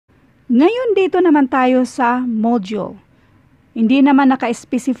Ngayon dito naman tayo sa module. Hindi naman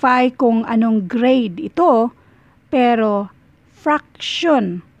naka-specify kung anong grade ito, pero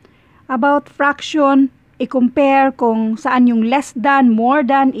fraction. About fraction, i-compare kung saan yung less than, more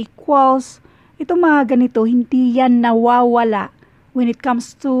than, equals. Itong mga ganito, hindi yan nawawala when it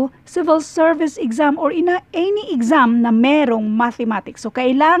comes to civil service exam or in any exam na merong mathematics. So,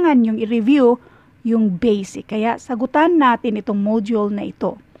 kailangan yung i-review yung basic. Kaya, sagutan natin itong module na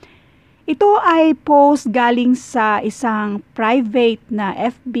ito. Ito ay post galing sa isang private na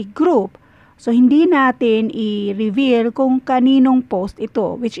FB group. So, hindi natin i-reveal kung kaninong post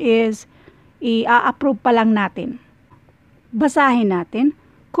ito, which is, i-approve pa lang natin. Basahin natin.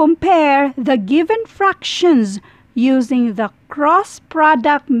 Compare the given fractions using the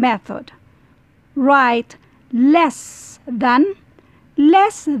cross-product method. Write less than.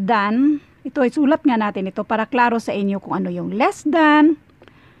 Ito, isulat nga natin ito para klaro sa inyo kung ano yung less than.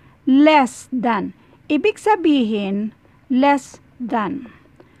 Ibig sabihin, less than.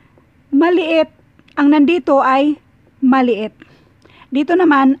 Maliit. Ang nandito ay maliit. Dito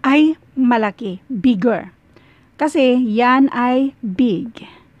naman ay malaki, bigger. Kasi yan ay big.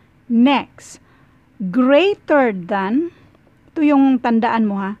 Next, greater than. Ito yung tandaan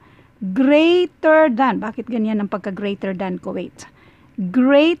mo ha. Greater than. Bakit ganyan ang pagka-greater than ko? Wait.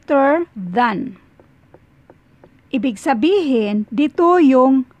 Greater than. Ibig sabihin, dito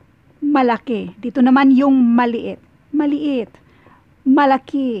yung malaki. Dito naman yung maliit.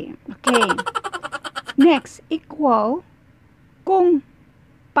 Malaki. Okay. Next, equal kung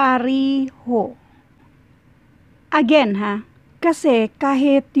pariho. Again ha, kasi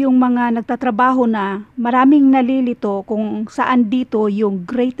kahit yung mga nagtatrabaho na, maraming nalilito kung saan dito yung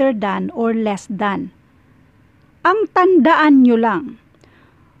greater than or less than. Ang tandaan nyo lang,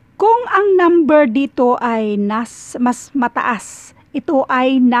 kung ang number dito ay mas mataas, ito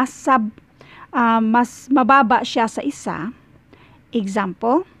ay nasa mas mababa siya sa isa.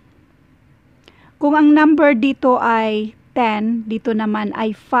 Example, kung ang number dito ay 10, dito naman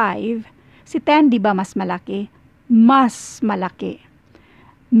ay 5, si 10 di ba mas malaki? Mas malaki.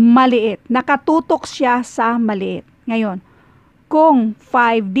 Maliit. Nakatutok siya sa maliit. Ngayon, kung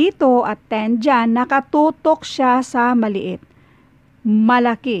 5 dito at 10 dyan, nakatutok siya sa maliit.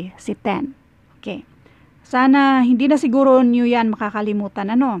 Malaki si 10. Okay. Sana hindi na siguro nyo yan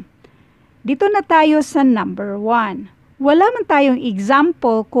makakalimutan. Ano? Dito na tayo sa number 1. Wala man tayong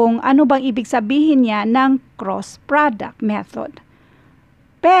example kung ano bang ibig sabihin niya ng cross-product method.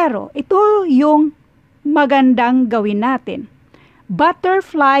 Pero ito yung magandang gawin natin.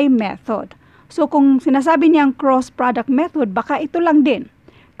 Butterfly method. So kung sinasabi niyang cross-product method, baka ito lang din.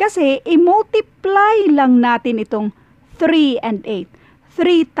 Kasi i-multiply lang natin itong 3 and 8.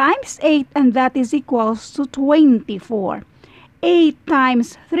 3 times 8 and that is equals to 24. 8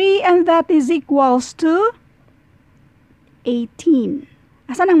 times 3 and that is equals to 18.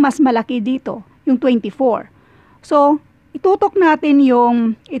 Asan ang mas malaki dito? Yung 24. So, itutok natin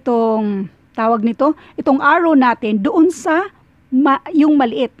yung itong tawag nito, itong arrow natin doon sa yung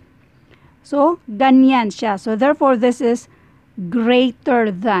maliit. So, ganyan siya. So, therefore, this is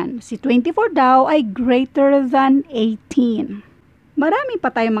greater than. Si 24 daw ay greater than 18. Marami pa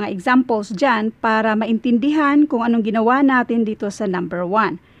tayong mga examples dyan para maintindihan kung anong ginawa natin dito sa number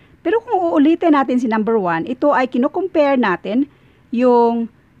 1. Pero kung uulitin natin si number 1, ito ay kino-compare natin yung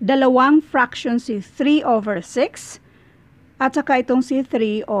dalawang fraction si 3 over 6 at saka itong si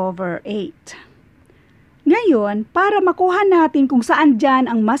 3 over 8. Ngayon, para makuha natin kung saan dyan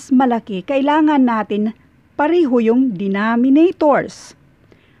ang mas malaki, kailangan natin pareho yung denominators.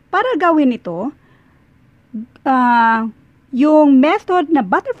 Para gawin ito, yung method na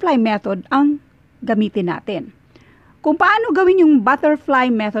butterfly method ang gamitin natin. Kung paano gawin yung butterfly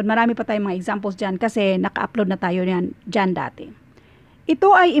method, marami pa tayong mga examples dyan kasi naka-upload na tayo dyan dati.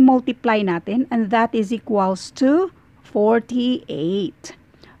 Ito ay i-multiply natin and that is equals to 48.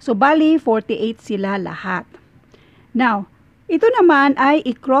 So, bali 48 sila lahat. Now, ito naman ay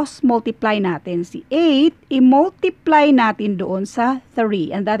i-cross-multiply natin. Si 8, i-multiply natin doon sa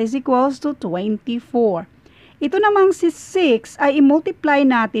 3 and that is equals to 24. Ito namang si 6 ay i-multiply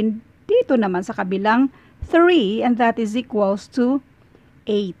natin dito naman sa kabilang 3 and that is equals to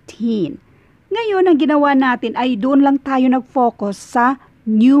 18. Ngayon, ang ginawa natin ay doon lang tayo nag-focus sa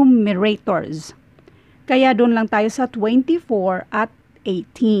numerators. Kaya doon lang tayo sa 24 at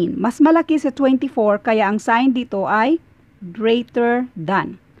 18. Mas malaki sa 24 kaya ang sign dito ay greater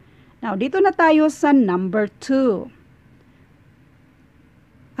than. Now, dito na tayo sa number 2.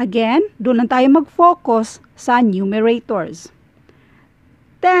 Again, doon lang tayo mag-focus sa numerators.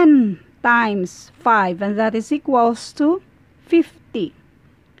 10 times 5 and that is equals to 50.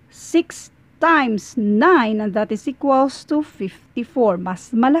 6 times 9, and that is equals to 54. Mas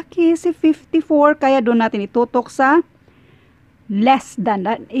malaki si 54, kaya doon natin itutok sa less than.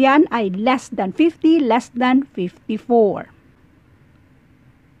 Yan ay less than 50, less than 54.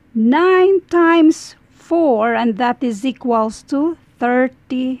 9 times 4, and that is equals to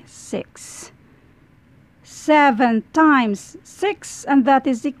 36. 7 times 6, and that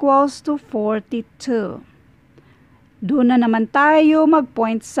is equals to 42. Doon na naman tayo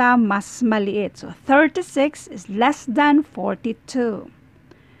mag-point sa mas maliit. So, 36 is less than 42.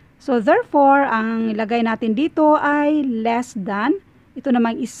 So, therefore, ang ilagay natin dito ay less than. Ito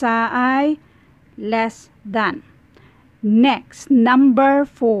namang isa ay less than. Next, number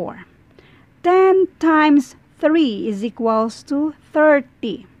 4. 10 times 3 is equals to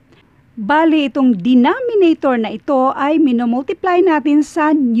 30. Bali, itong denominator na ito ay minomultiply natin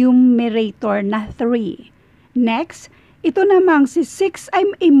sa numerator na 3. Next, ito namang si 6 ay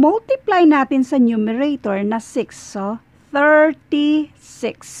i-multiply natin sa numerator na 6. So,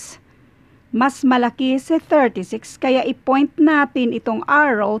 36. Mas malaki si 36, kaya i-point natin itong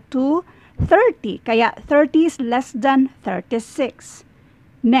arrow to 30. Kaya 30 is less than 36.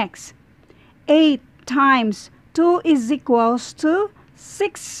 Next, 8 times 2 is equals to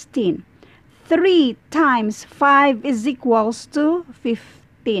 16. 3 times 5 is equals to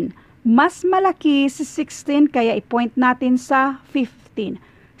 15. Mas malaki si 16, kaya i-point natin sa 15.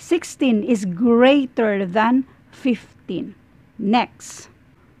 16 is greater than 15. Next.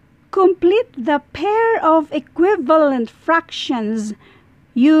 Complete the pair of equivalent fractions.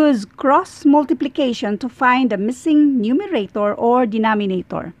 Use cross multiplication to find the missing numerator or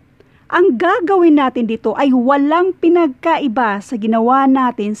denominator. Ang gagawin natin dito ay walang pinagkaiba sa ginawa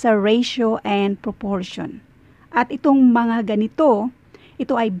natin sa ratio and proportion. At itong mga ganito,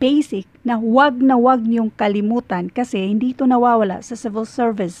 ito ay basic na wag niyong kalimutan kasi hindi ito nawawala sa civil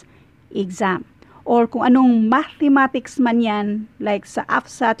service exam. Or kung anong mathematics man yan, like sa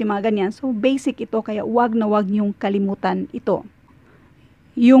AFPSAT, yung mga ganyan. So, basic ito, kaya wag niyong kalimutan ito.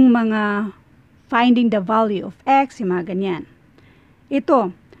 Yung mga finding the value of x, yung mga ganyan. Ito,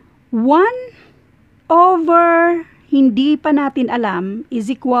 1 over, hindi pa natin alam, is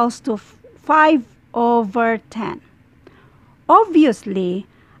equals to 5 over 10. Obviously,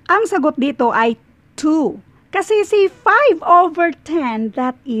 ang sagot dito ay 2. Kasi si 5 over 10,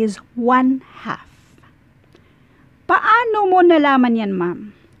 that is 1/2. Paano mo nalaman yan,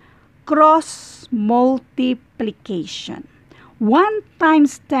 ma'am? Cross multiplication. 1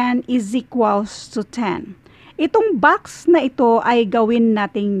 times 10 is equals to 10. Itong box na ito ay gawin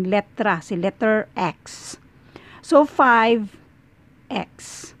nating letra, si letter X. So,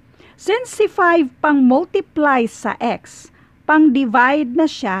 5x. Since si 5 pang multiply sa x, pang divide na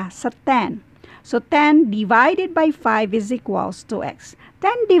siya sa 10. So, 10 divided by 5 is equals to x.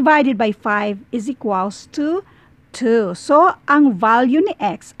 10 divided by 5 is equals to 2. So, ang value ni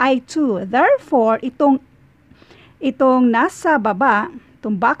x ay 2. Therefore, itong nasa baba,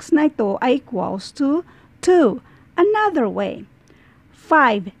 itong box na ito ay equals to 2. Another way,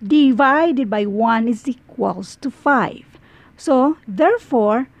 5 divided by 1 is equals to 5. So,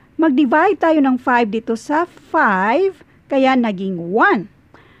 therefore, mag-divide tayo ng 5 dito sa 5, kaya naging 1.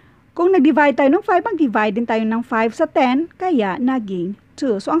 Kung nag-divide tayo ng 5, mag-divide din tayo ng 5 sa 10, kaya naging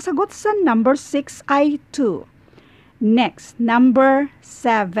 2. So, ang sagot sa number 6 ay 2. Next, number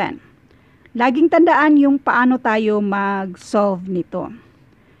 7. Laging tandaan yung paano tayo mag-solve nito.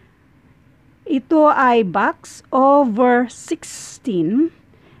 Ito ay box over 16.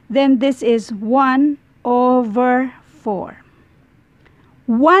 Then, this is 1 over 4.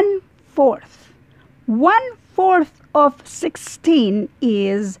 1/4. 1/4 of 16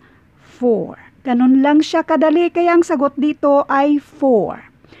 is 4. Ganun lang siya kadali, kaya ang sagot dito ay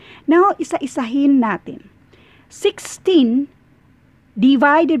 4. Now, isa-isahin natin. 16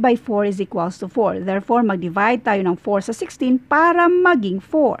 divided by 4 is equals to 4. Therefore, mag-divide tayo ng 4 sa 16 para maging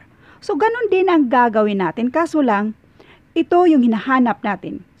 4. So, ganun din ang gagawin natin. Kaso lang, ito yung hinahanap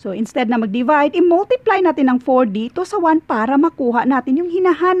natin. So, instead na mag-divide, i-multiply natin ng 4 dito sa 1 para makuha natin yung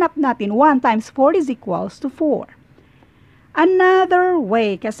hinahanap natin. 1 times 4 is equals to 4. Another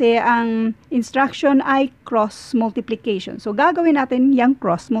way, kasi ang instruction ay cross multiplication. So, gagawin natin yung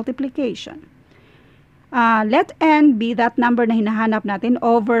cross multiplication. Let n be that number na hinahanap natin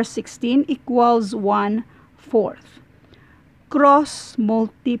over 16 equals 1/4. Cross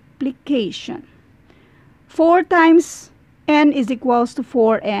multiplication. 4 times n is equals to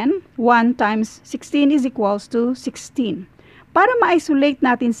 4n. 1 times 16 is equals to 16. Para ma-isolate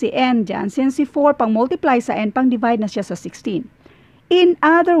natin si n dyan, since si 4 pang multiply sa n, pang divide na siya sa 16. In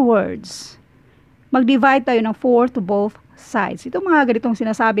other words, mag-divide tayo ng 4 to both sides. Ito mga ganitong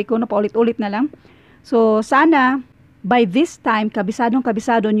sinasabi ko na paulit-ulit na lang. So, sana by this time,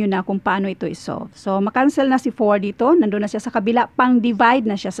 kabisado nyo na kung paano ito i-solve. So, makancel na si 4 dito. Nandun na siya sa kabila. Pang-divide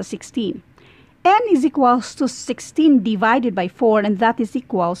na siya sa 16. N is equals to 16 divided by 4 and that is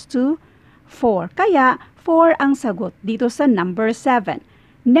equals to 4. Kaya, 4 ang sagot dito sa number 7.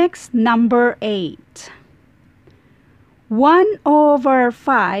 Next, number 8. 1 over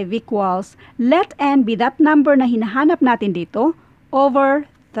 5 equals, let n be that number na hinahanap natin dito, over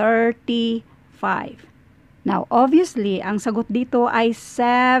 35. Now, obviously, ang sagot dito ay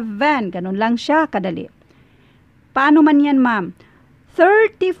 7. Ganun lang siya kadali. Paano man yan, ma'am?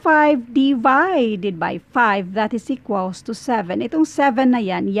 35 divided by 5, that is equals to 7. Itong 7 na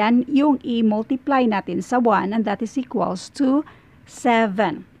yan, yan yung i-multiply natin sa 1 and that is equals to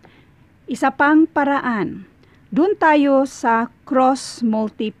 7. Isa pang paraan. Doon tayo sa cross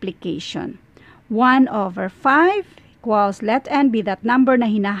multiplication. 1 over 5 equals, let n be that number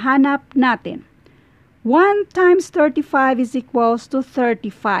na hinahanap natin. 1 times 35 is equals to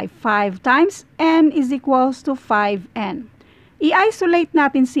 35. 5 times n is equals to 5n. I-isolate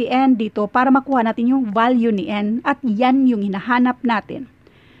natin si n dito para makuha natin yung value ni n at yan yung hinahanap natin.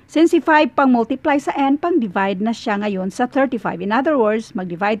 Since si 5 pang multiply sa n, pang divide na siya ngayon sa 35. In other words,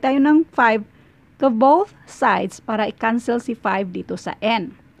 mag-divide tayo ng 5 to both sides para i-cancel si 5 dito sa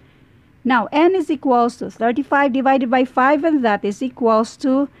n. Now, n is equals to 35 divided by 5 and that is equals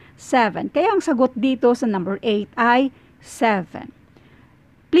to 7. Kaya ang sagot dito sa number 8 ay 7.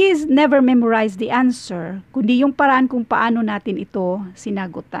 Please never memorize the answer, kundi yung paraan kung paano natin ito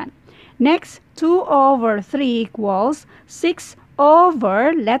sinagutan. Next, 2 over 3 equals 6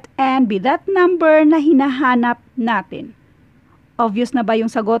 over, let n be that number na hinahanap natin. Obvious na ba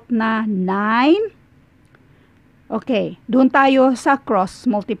yung sagot na 9? Okay, doon tayo sa cross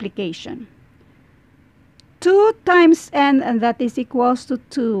multiplication. 2 times n and that is equals to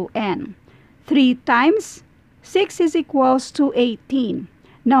 2n. 3 times 6 is equals to 18.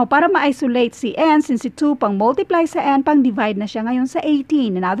 Now, para ma-isolate si n, since si 2 pang multiply sa n, pang divide na siya ngayon sa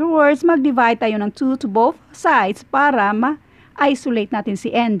 18. In other words, mag-divide tayo ng 2 to both sides para ma-isolate natin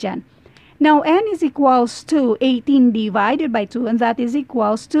si n dyan. Now, n is equals to 18 divided by 2 and that is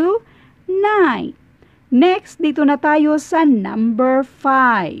equals to 9. Next, dito na tayo sa number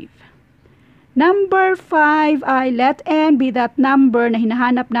 5. Number 5 ay let n be that number na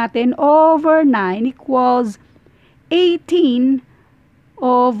hinahanap natin over 9 equals 18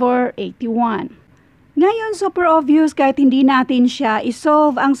 over 81. Ngayon, super obvious kahit hindi natin siya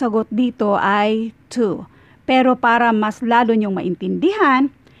isolve, ang sagot dito ay 2. Pero para mas lalo nyong maintindihan,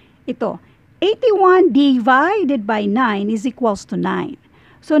 ito, 81 divided by 9 is equals to 9.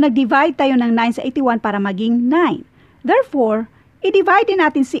 So, nag-divide tayo ng 9 sa 81 para maging 9. Therefore, i-divide din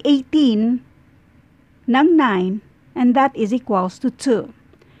natin si 18 ng 9 and that is equals to 2.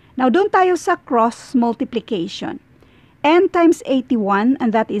 Now, doon tayo sa cross multiplication. N times 81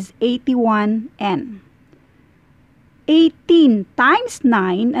 and that is 81n. 18 times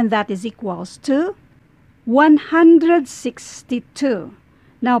 9 and that is equals to 162.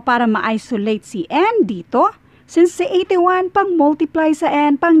 Now, para ma-isolate si n dito, since si 81 pang multiply sa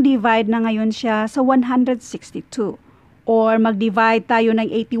n, pang divide na ngayon siya sa 162. Or mag-divide tayo ng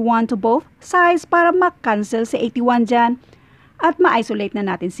 81 to both sides para ma-cancel si 81 dyan at ma-isolate na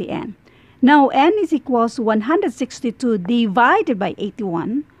natin si n. Now, n is equals to 162 divided by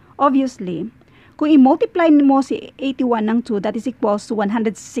 81. Obviously, kung i-multiply mo si 81 ng 2, that is equals to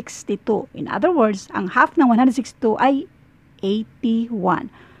 162. In other words, ang half ng 162 ay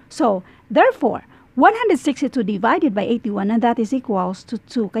 81. So, therefore, 162 divided by 81 and that is equals to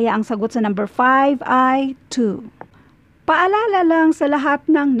 2. Kaya ang sagot sa number 5 ay 2. Paalala lang sa lahat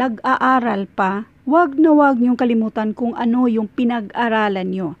ng nag-aaral pa, wag na wag niyong kalimutan kung ano yung pinag-aralan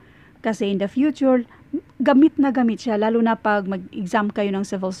nyo. Kasi in the future, gamit na gamit siya, lalo na pag mag-exam kayo ng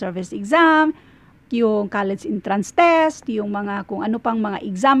civil service exam, yung college entrance test, yung mga kung ano pang mga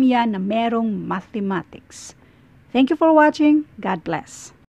exam yan na merong mathematics. Thank you for watching. God bless.